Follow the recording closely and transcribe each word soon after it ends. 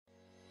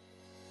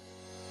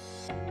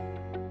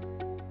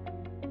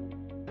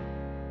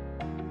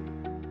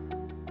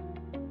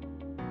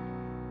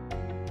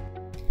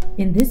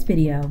In this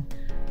video,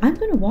 I'm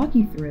going to walk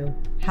you through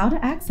how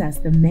to access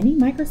the many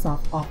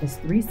Microsoft Office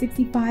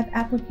 365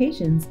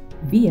 applications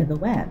via the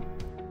web.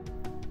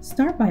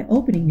 Start by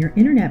opening your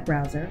internet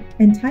browser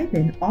and type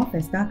in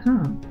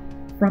office.com.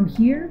 From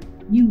here,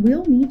 you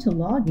will need to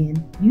log in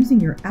using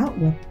your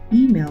Outlook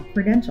email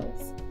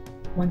credentials.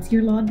 Once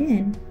you're logged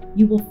in,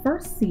 you will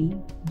first see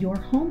your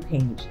home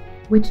page,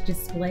 which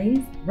displays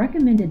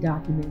recommended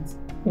documents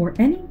or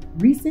any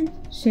recent,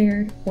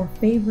 shared, or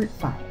favorite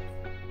files.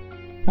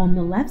 On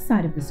the left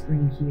side of the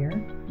screen here,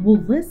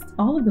 we'll list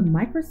all of the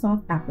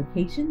Microsoft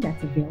application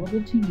that's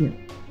available to you.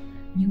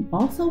 You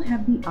also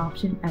have the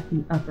option at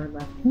the upper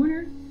left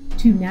corner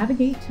to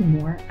navigate to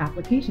more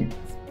applications.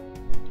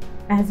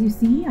 As you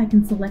see, I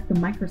can select the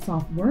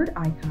Microsoft Word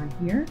icon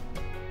here,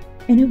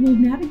 and it will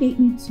navigate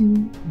me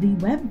to the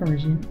web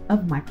version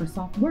of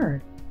Microsoft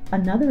Word.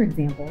 Another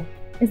example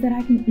is that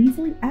I can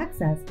easily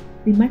access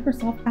the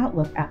Microsoft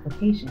Outlook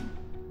application.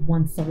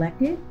 Once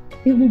selected,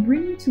 it will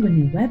bring you to a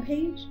new web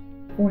page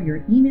for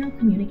your email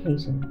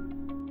communication.